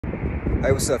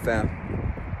Hey, what's up, fam?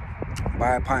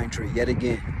 Buy a pine tree yet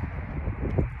again,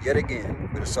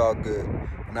 but it's all good.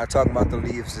 I'm not talking about the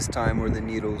leaves this time, or the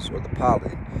needles, or the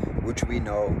pollen, which we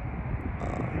know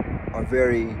are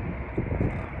very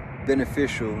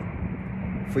beneficial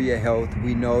for your health.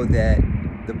 We know that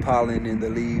the pollen in the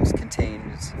leaves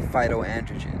contains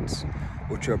phytoandrogens,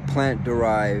 which are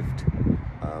plant-derived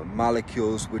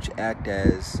molecules which act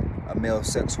as a male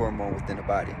sex hormone within the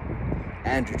body.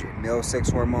 Androgen, male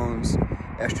sex hormones.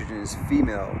 Estrogen is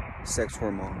female sex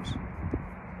hormones.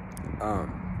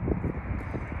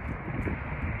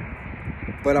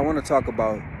 But I want to talk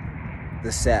about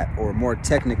the sap, or more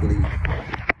technically,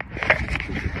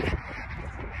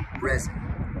 resin.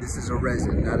 This is a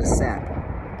resin, not a sap.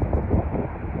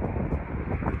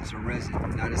 It's a resin,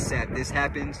 not a sap. This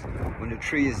happens when the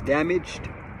tree is damaged.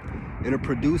 It'll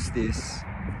produce this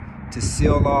to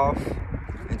seal off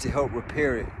and to help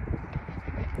repair it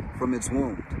from its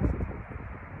wound.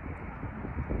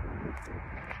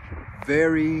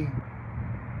 Very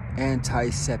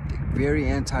antiseptic, very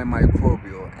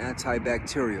antimicrobial,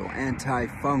 antibacterial,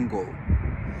 antifungal,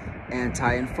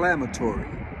 anti-inflammatory.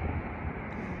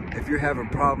 If you're having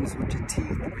problems with your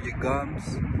teeth or your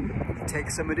gums, you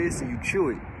take some of this and you chew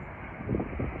it.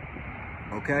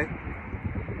 Okay?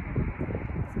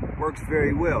 Works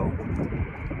very well.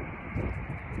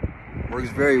 Works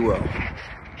very well.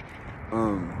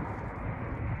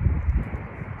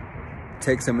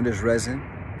 Take some of this resin.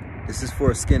 This is for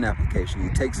a skin application.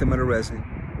 You take some of the resin,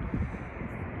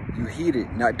 you heat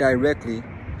it, not directly,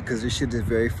 because this shit is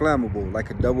very flammable,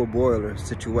 like a double boiler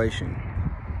situation.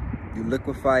 You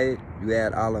liquefy it, you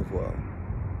add olive oil.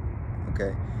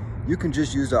 Okay? You can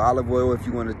just use the olive oil if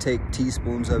you want to take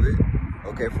teaspoons of it,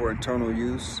 okay, for internal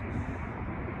use.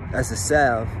 As a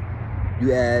salve,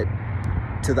 you add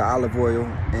to the olive oil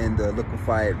and the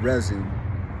liquefied resin,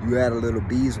 you add a little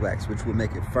beeswax, which will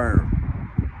make it firm.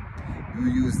 You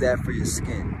use that for your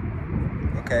skin,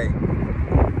 okay?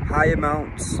 High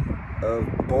amounts of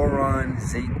boron,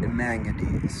 zinc, and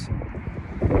manganese.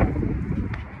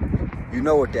 You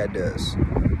know what that does.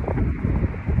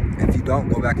 If you don't,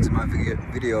 go back to my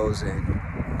videos and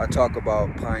I talk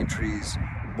about pine trees,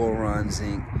 boron,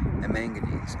 zinc, and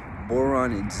manganese.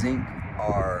 Boron and zinc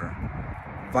are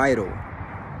vital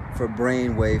for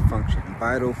brainwave function,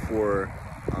 vital for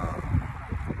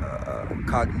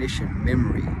cognition,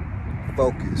 memory,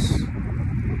 focus.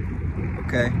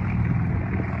 Okay?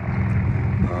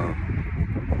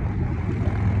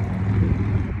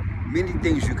 Many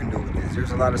things you can do with this.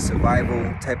 There's a lot of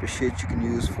survival type of shit you can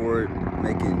use for it,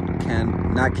 making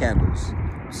not candles.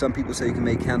 Some people say you can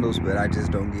make candles, but I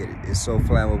just don't get it. It's so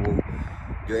flammable,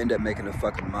 you'll end up making a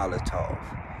fucking Molotov.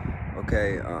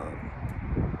 Okay?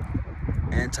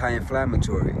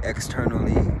 Anti-inflammatory,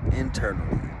 externally,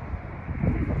 internally.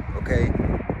 Okay?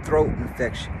 Throat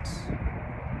infections.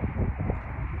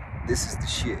 This is the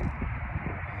shit.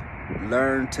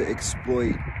 Learn to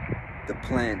exploit the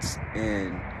plants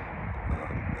and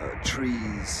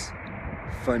trees,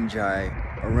 fungi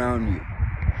around you.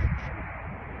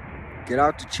 Get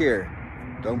out the chair.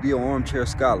 Don't be an armchair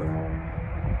scholar.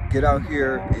 Get out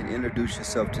here and introduce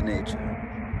yourself to nature.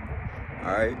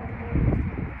 Alright?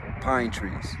 Pine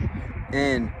trees.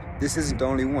 And this isn't the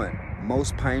only one.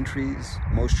 Most pine trees,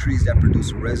 most trees that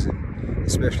produce resin,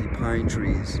 especially pine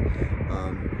trees,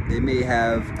 they may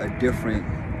have a different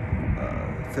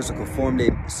physical form.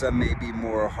 Some may be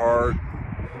more hard,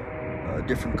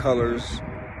 different colors.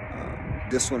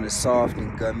 This one is soft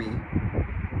and gummy,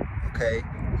 okay?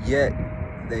 Yet,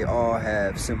 they all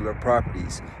have similar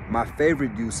properties. My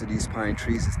favorite use of these pine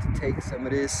trees is to take some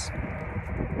of this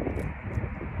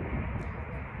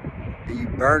and you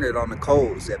burn it on the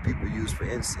coals that people use for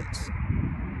incense.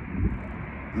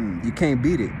 You can't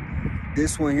beat it.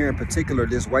 This one here in particular,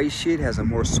 this white shit, has a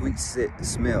more sweet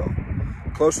smell,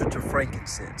 closer to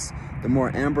frankincense. The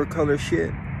more amber color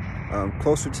shit,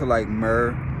 closer to like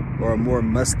myrrh, or a more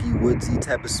musky, woodsy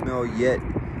type of smell, yet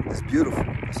it's beautiful.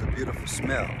 It's a beautiful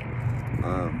smell.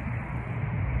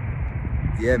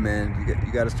 Yeah, man,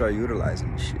 you got to start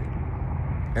utilizing this shit.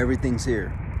 Everything's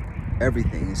here.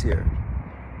 Everything is here.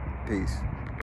 Peace.